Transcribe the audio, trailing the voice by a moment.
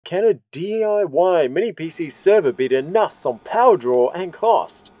can a DIY mini PC server beat a NAS on power draw and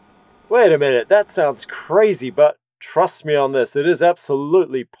cost? Wait a minute, that sounds crazy, but trust me on this, it is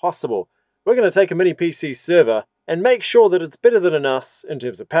absolutely possible. We're going to take a mini PC server and make sure that it's better than a NAS in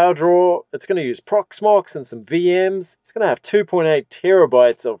terms of power draw. It's going to use Proxmox and some VMs. It's going to have 2.8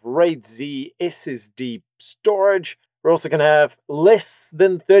 terabytes of RAIDZ SSD storage. We're also going to have less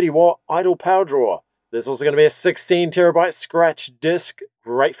than 30 watt idle power draw. There's also going to be a 16 terabyte scratch disk,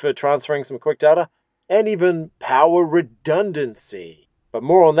 great for transferring some quick data, and even power redundancy. But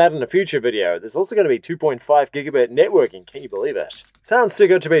more on that in a future video. There's also going to be 2.5 gigabit networking, can you believe it? Sounds too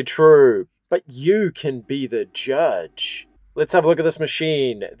good to be true, but you can be the judge. Let's have a look at this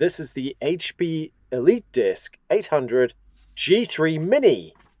machine. This is the HP EliteDesk 800 G3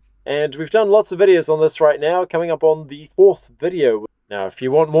 Mini. And we've done lots of videos on this right now, coming up on the 4th video. Now, if you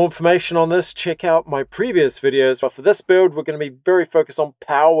want more information on this, check out my previous videos. But for this build, we're going to be very focused on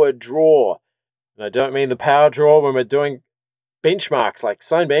power draw. And I don't mean the power draw when we're doing benchmarks like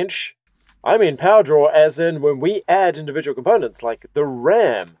Signbench. I mean power draw as in when we add individual components like the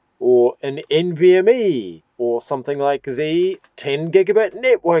RAM or an NVMe or something like the 10 gigabit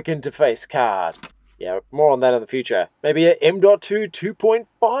network interface card. Yeah, more on that in the future. Maybe a M.2 2.5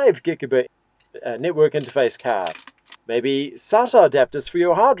 gigabit network interface card. Maybe SATA adapters for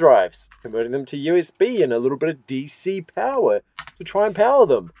your hard drives, converting them to USB and a little bit of DC power to try and power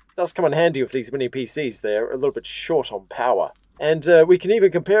them. It does come in handy with these mini PCs. They're a little bit short on power. And we can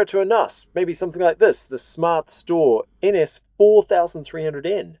even compare it to a NAS, maybe something like this, the SmartStor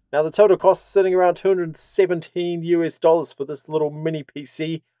NS4300N. Now the total cost is sitting around $217 for this little mini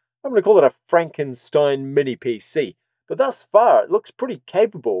PC. I'm going to call it a Frankenstein mini PC. But thus far, it looks pretty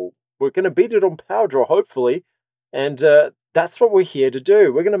capable. We're going to beat it on power draw, hopefully. And that's what we're here to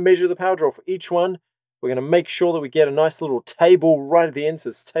do. We're going to measure the power draw for each one. We're going to make sure that we get a nice little table right at the end,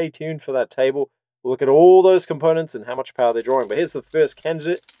 so stay tuned for that table. We'll look at all those components and how much power they're drawing. But here's the first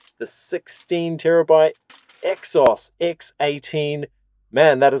candidate, the 16 terabyte Exos X18.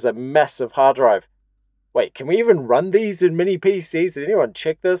 Man, that is a massive hard drive. Wait, can we even run these in mini PCs? Did anyone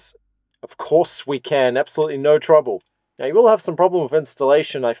check this? Of course we can, absolutely no trouble. Now you will have some problem with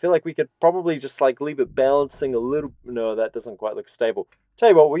installation. I feel like we could probably just like leave it balancing a little. No, that doesn't quite look stable. Tell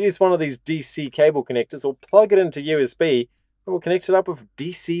you what, we'll use one of these DC cable connectors. We'll plug it into USB and we'll connect it up with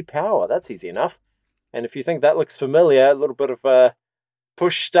DC power. That's easy enough. And if you think that looks familiar, a little bit of a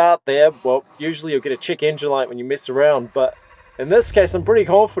push start there. Well, usually you'll get a check engine light when you mess around, but in this case I'm pretty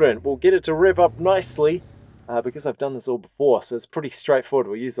confident we'll get it to rev up nicely. Because I've done this all before, so it's pretty straightforward.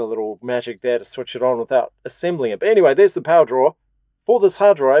 We'll use a little magic there to switch it on without assembling it. But anyway, there's the power draw. For this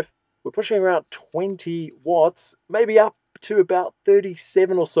hard drive, we're pushing around 20 watts, maybe up to about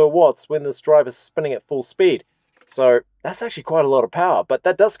 37 or so watts when this drive is spinning at full speed. So that's actually quite a lot of power, but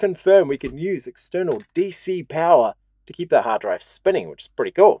that does confirm we can use external DC power to keep that hard drive spinning, which is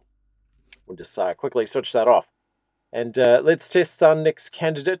pretty cool. We'll just quickly switch that off. And let's test our next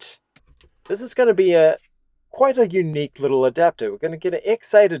candidate. This is going to be quite a unique little adapter. We're going to get an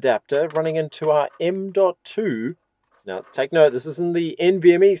X8 adapter running into our M.2. Now, take note, this isn't the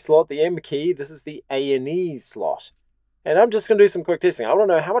NVMe slot, the M key. This is the A&E slot. And I'm just going to do some quick testing. I want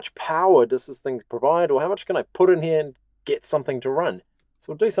to know how much power does this thing provide, or how much can I put in here and get something to run.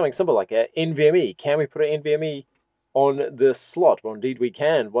 So we'll do something simple like an NVMe. Can we put an NVMe on this slot? Well, indeed we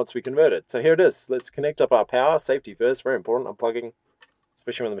can once we convert it. So here it is. Let's connect up our power. Safety first, very important. Unplugging,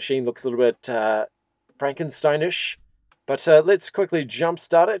 especially when the machine looks a little bit Frankensteinish. But let's quickly jump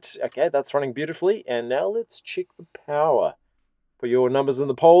start it. Okay, that's running beautifully. And now let's check the power. Put your numbers in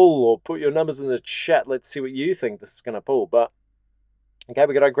the poll or put your numbers in the chat. Let's see what you think this is going to pull. But okay,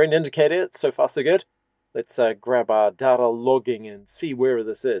 we got our green indicator. So far so good. Let's grab our data logging and see where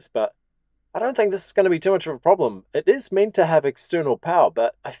this is. But I don't think this is going to be too much of a problem. It is meant to have external power,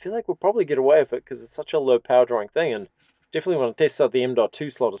 but I feel like we'll probably get away with it because it's such a low power drawing thing. And definitely want to test out the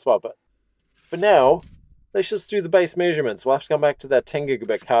M.2 slot as well. But for now, let's just do the base measurements. We'll have to come back to that 10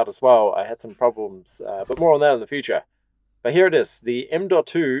 gigabit card as well. I had some problems, but more on that in the future. But here it is, the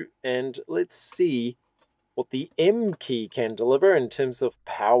M.2, and let's see what the M key can deliver in terms of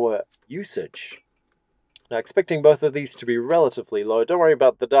power usage. Now, expecting both of these to be relatively low. Don't worry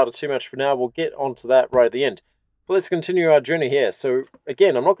about the data too much for now. We'll get onto that right at the end. But let's continue our journey here. So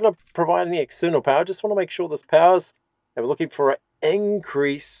again, I'm not going to provide any external power. Just want to make sure this powers, and we're looking for an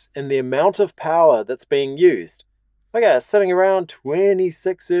increase in the amount of power that's being used. Okay, sitting around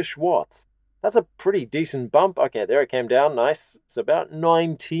 26-ish watts. That's a pretty decent bump. Okay, there it came down, nice. It's about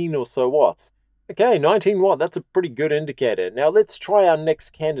 19 or so watts. Okay, 19 watt, that's a pretty good indicator. Now let's try our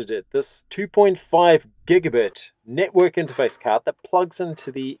next candidate, this 2.5 gigabit network interface card that plugs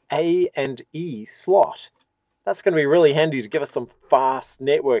into the A and E slot. That's going to be really handy to give us some fast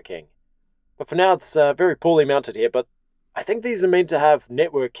networking. But for now, it's very poorly mounted here, but I think these are meant to have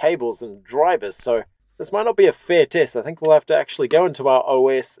network cables and drivers, so this might not be a fair test. I think we'll have to actually go into our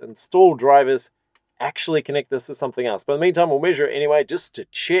OS, install drivers, actually connect this to something else. But in the meantime, we'll measure it anyway just to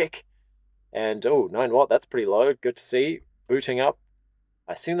check. And, oh, 9 watt, that's pretty low. Good to see. Booting up.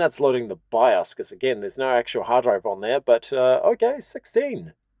 I assume that's loading the BIOS, because again, there's no actual hard drive on there. But, okay,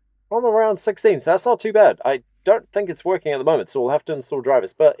 16. I'm around 16, so that's not too bad. I don't think it's working at the moment, so we'll have to install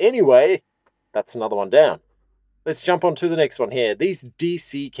drivers. But anyway, that's another one down. Let's jump on to the next one here. These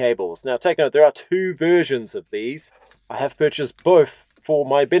DC cables. Now, take note, there are two versions of these. I have purchased both for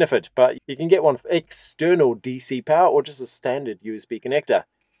my benefit, but you can get one for external DC power or just a standard USB connector.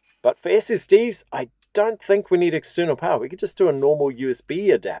 But for SSDs, I don't think we need external power. We could just do a normal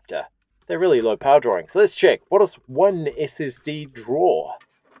USB adapter. They're really low power drawing. So let's check. What does one SSD draw?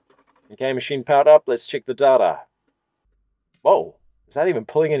 Okay, machine powered up. Let's check the data. Whoa, is that even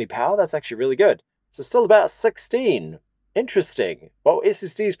pulling any power? That's actually really good. So still about 16. Interesting. Well,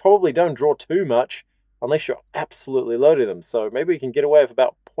 SSDs probably don't draw too much unless you're absolutely loading them. So maybe we can get away with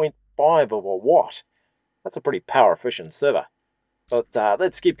about 0.5 of a watt. That's a pretty power efficient server. But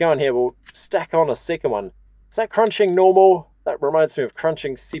let's keep going here. We'll stack on a second one. Is that crunching normal? That reminds me of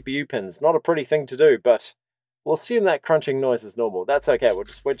crunching CPU pins. Not a pretty thing to do, but we'll assume that crunching noise is normal. That's okay. We'll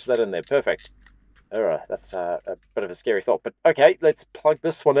just wedge that in there. Perfect. Alright, that's a bit of a scary thought. But okay, let's plug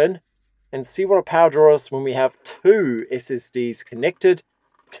this one in and see what a power draw is when we have two SSDs connected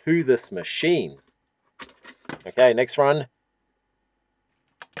to this machine. Okay, next run.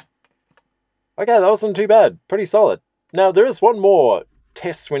 Okay, that wasn't too bad. Pretty solid. Now, there is one more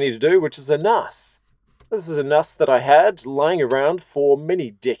test we need to do, which is a NAS. This is a NAS that I had lying around for many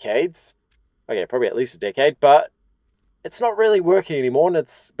decades. Okay, probably at least a decade, but it's not really working anymore, and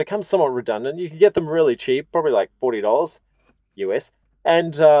it's become somewhat redundant. You can get them really cheap, probably like $40 US.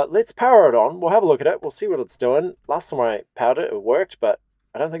 And let's power it on. We'll have a look at it. We'll see what it's doing. Last time I powered it, it worked, but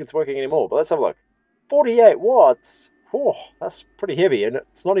I don't think it's working anymore. But let's have a look. 48 watts. Oh, that's pretty heavy, and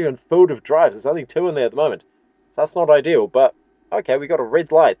it's not even filled with drives. There's only 2 in there at the moment. So that's not ideal, but okay, we got a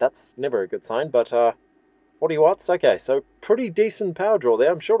red light. That's never a good sign, but 40 watts, okay, so pretty decent power draw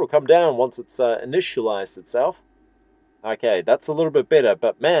there. I'm sure it'll come down once it's initialized itself. Okay, that's a little bit better,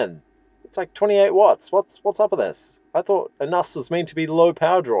 but man, it's like 28 watts. What's up with this? I thought a NAS was meant to be low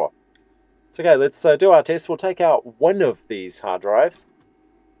power draw. It's okay, let's do our test. We'll take out one of these hard drives.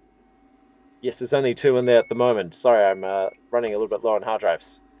 Yes, there's only 2 in there at the moment. Sorry, I'm running a little bit low on hard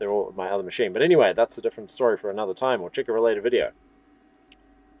drives. They're all on my other machine. But anyway, that's a different story for another time. We'll check a related video.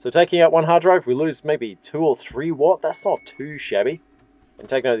 So taking out one hard drive, we lose maybe 2 or 3 watt. That's not too shabby. And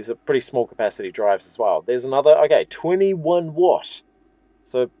take note, these are pretty small capacity drives as well. There's another, okay, 21 watt.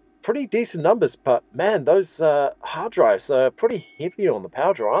 So pretty decent numbers, but man, those hard drives are pretty heavy on the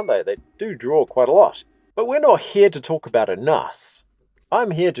power draw, aren't they? They do draw quite a lot. But we're not here to talk about a NAS.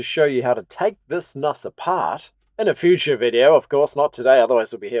 I'm here to show you how to take this NAS apart in a future video, of course, not today,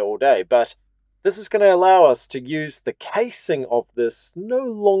 otherwise we'll be here all day, but this is going to allow us to use the casing of this no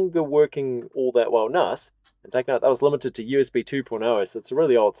longer working all that well NAS. And take note, that was limited to USB 2.0, so it's a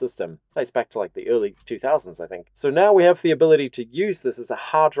really old system. It dates back to like the early 2000s, I think. So now we have the ability to use this as a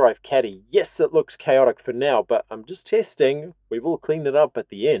hard drive caddy. Yes, it looks chaotic for now, but I'm just testing. We will clean it up at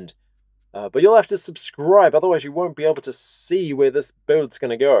the end. But you'll have to subscribe, otherwise you won't be able to see where this build's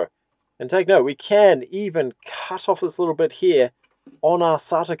going to go. And take note, we can even cut off this little bit here on our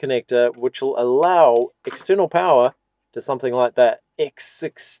SATA connector, which will allow external power to something like that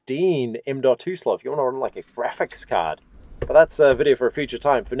X16 M.2 slot if you want to run like a graphics card. But that's a video for a future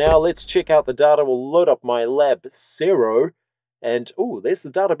time. For now, let's check out the data. We'll load up my RACERRRZ. And, ooh, there's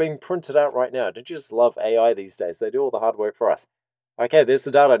the data being printed out right now. Don't you just love AI these days? They do all the hard work for us. Okay, there's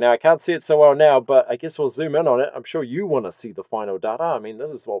the data. Now, I can't see it so well now, but I guess we'll zoom in on it. I'm sure you want to see the final data. I mean,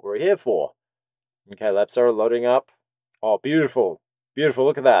 this is what we're here for. Okay, RACERRRZ loading up. Oh, beautiful. Beautiful.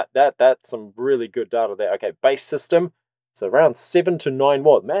 Look at that. That's some really good data there. Okay, base system. It's around 7 to 9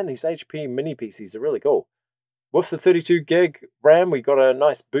 watt. Man, these HP mini PCs are really cool. With the 32 gig RAM, we got a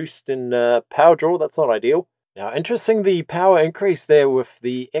nice boost in power draw. That's not ideal. Now, interesting, the power increase there with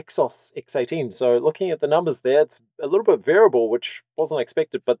the Exos X18. So looking at the numbers there, it's a little bit variable, which wasn't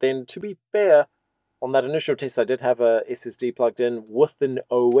expected. But then, to be fair, on that initial test, I did have a SSD plugged in with an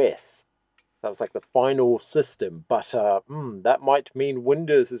OS. So that was like the final system. But that might mean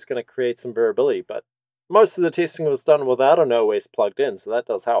Windows is going to create some variability. But most of the testing was done without an OS plugged in, so that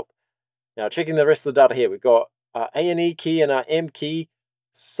does help. Now checking the rest of the data here, we've got our A&E key and our M key,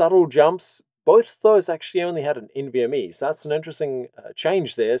 subtle jumps. Both of those actually only had an NVMe, so that's an interesting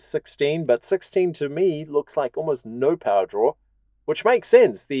change there, 16, but 16 to me looks like almost no power draw, which makes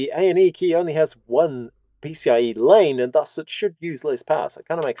sense. The A&E key only has one PCIe lane, and thus it should use less power, so it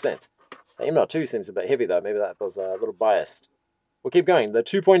kind of makes sense. The M.2 seems a bit heavy though, maybe that was a little biased. We'll keep going. The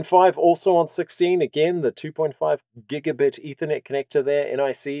 2.5 also on 16, again, the 2.5 gigabit Ethernet connector there,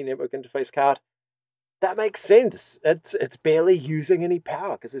 NIC, network interface card. That makes sense. It's barely using any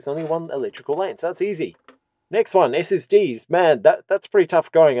power because there's only one electrical lane, so that's easy. Next one, SSDs. Man, that's pretty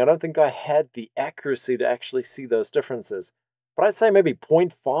tough going. I don't think I had the accuracy to actually see those differences. But I'd say maybe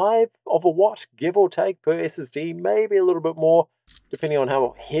 0.5 of a watt, give or take, per SSD, maybe a little bit more, depending on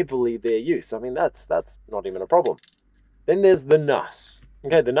how heavily they're used. I mean, that's not even a problem. Then there's the NAS.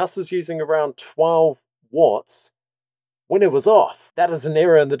 Okay, the NAS was using around 12 watts when it was off. That is an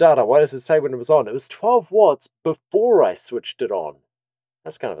error in the data. Why does it say when it was on? It was 12 watts before I switched it on.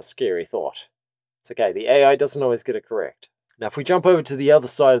 That's kind of a scary thought. It's okay, the AI doesn't always get it correct. Now if we jump over to the other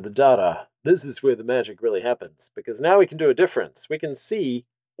side of the data, this is where the magic really happens, because now we can do a difference. We can see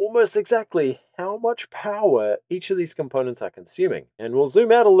almost exactly how much power each of these components are consuming. And we'll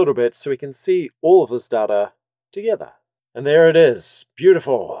zoom out a little bit so we can see all of this data together. And there it is,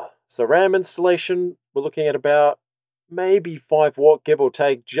 beautiful. So RAM installation, we're looking at about maybe 5 watt, give or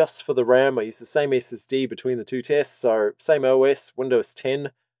take, just for the RAM. I use the same SSD between the two tests, so same OS, Windows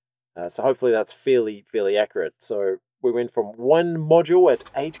 10. So hopefully that's fairly accurate. So we went from one module at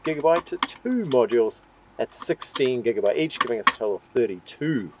 8 GB to 2 modules at 16 GB each, giving us a total of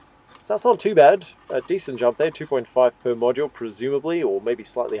 32. So that's not too bad. A decent jump there, 2.5 per module, presumably, or maybe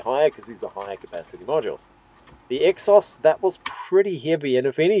slightly higher because these are higher capacity modules. The Exos, that was pretty heavy, and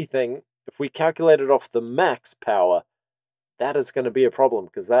if anything, if we calculated off the max power, that is going to be a problem,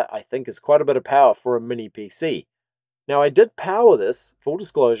 because that, I think, is quite a bit of power for a mini PC. Now, I did power this, full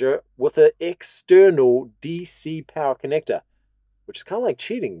disclosure, with an external DC power connector, which is kind of like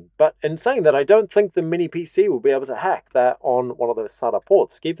cheating. But in saying that, I don't think the mini PC will be able to hack that on one of those SATA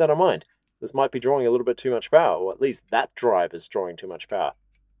ports. Keep that in mind. This might be drawing a little bit too much power, or at least that drive is drawing too much power.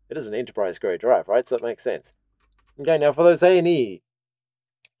 It is an enterprise-grade drive, right? So that makes sense. Okay, now for those A&E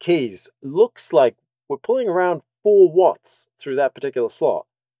keys, looks like we're pulling around 4 watts through that particular slot,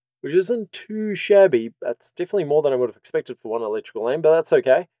 which isn't too shabby. That's definitely more than I would have expected for one electrical lane, but that's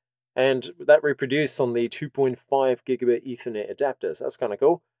okay. And that reproduced on the 2.5 gigabit Ethernet adapters. That's kind of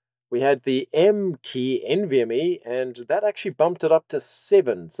cool. We had the M key NVMe, and that actually bumped it up to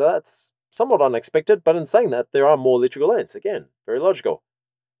 7. So that's somewhat unexpected, but in saying that, there are more electrical lanes. Again, very logical.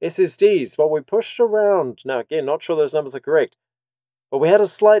 SSDs, well, we pushed around. Now, again, not sure those numbers are correct, but we had a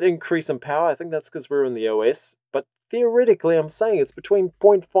slight increase in power. I think that's because we're in the OS, but theoretically, I'm saying it's between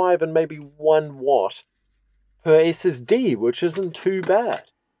 0.5 and maybe 1 watt per SSD, which isn't too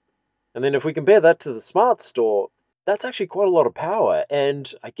bad. And then if we compare that to the SmartStor, that's actually quite a lot of power,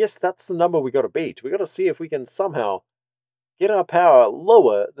 and I guess that's the number we got to beat. We got to see if we can somehow get our power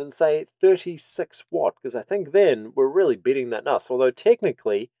lower than, say, 36 watt, because I think then we're really beating that NAS. Although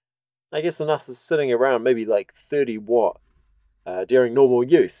technically, I guess the NAS is sitting around maybe like 30 watt during normal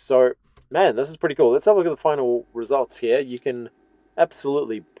use. So, man, this is pretty cool. Let's have a look at the final results here. You can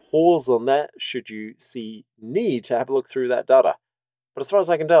absolutely pause on that should you see need to have a look through that data. But as far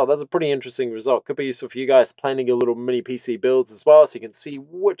as I can tell, that's a pretty interesting result. Could be useful for you guys planning your little mini PC builds as well, so you can see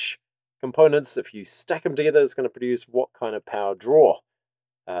which components, if you stack them together, is going to produce what kind of power draw.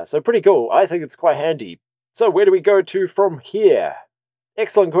 So pretty cool. I think it's quite handy. So where do we go to from here?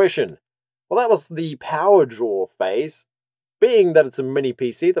 Excellent question. Well, that was the power draw phase. Being that it's a mini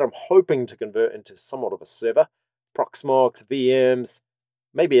PC that I'm hoping to convert into somewhat of a server, Proxmox, VMs,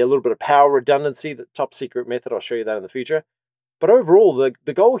 maybe a little bit of power redundancy, the top secret method, I'll show you that in the future. But overall,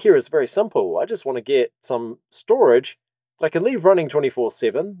 the goal here is very simple. I just want to get some storage that I can leave running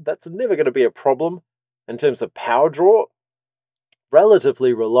 24/7. That's never going to be a problem in terms of power draw.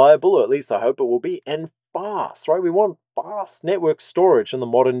 Relatively reliable, or at least I hope it will be, and fast, right? We want fast network storage in the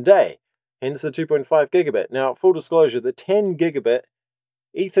modern day, hence the 2.5 gigabit. Now, full disclosure, the 10 gigabit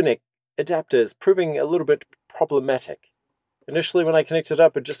Ethernet adapter is proving a little bit problematic. Initially, when I connected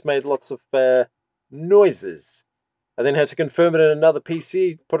up, it just made lots of noises. I then had to confirm it in another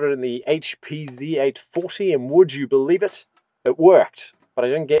PC, put it in the HP Z840, and would you believe it? It worked, but I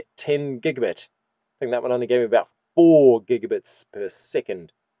didn't get 10 gigabit. I think that one only gave me about 4 gigabits per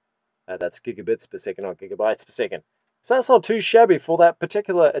second. That's gigabits per second, not gigabytes per second. So that's not too shabby for that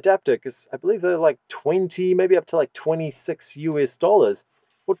particular adapter, because I believe they're like 20, maybe up to like 26 US dollars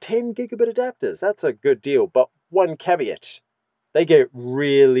for 10 gigabit adapters. That's a good deal, but one caveat. they get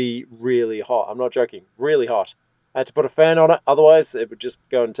really, really hot. I'm not joking, really hot. I had to put a fan on it, otherwise it would just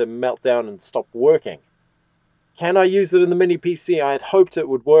go into meltdown and stop working. Can I use it in the mini PC? I had hoped it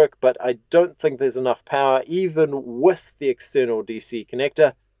would work, but I don't think there's enough power, even with the external DC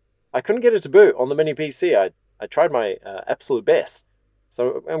connector. I couldn't get it to boot on the mini PC. I tried my absolute best.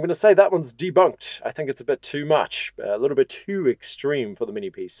 So I'm going to say that one's debunked. I think it's a bit too much, a little bit too extreme for the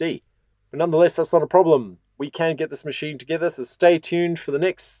mini PC. But nonetheless, that's not a problem. We can get this machine together, so stay tuned for the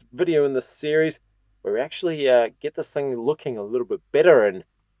next video in this series, where we actually get this thing looking a little bit better, and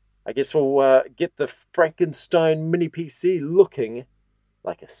I guess we'll get the Frankenstein mini PC looking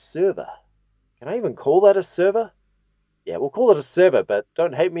like a server. Can I even call that a server? Yeah, we'll call it a server, but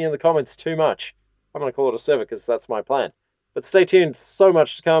don't hate me in the comments too much. I'm going to call it a server because that's my plan. But stay tuned, so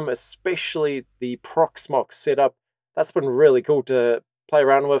much to come, especially the Proxmox setup. That's been really cool to play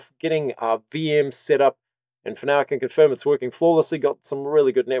around with, getting our VM set up, and for now I can confirm it's working flawlessly, got some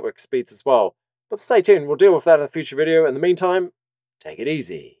really good network speeds as well. But stay tuned, we'll deal with that in a future video. In the meantime, take it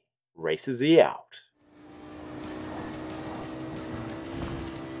easy. RACERRRZ out.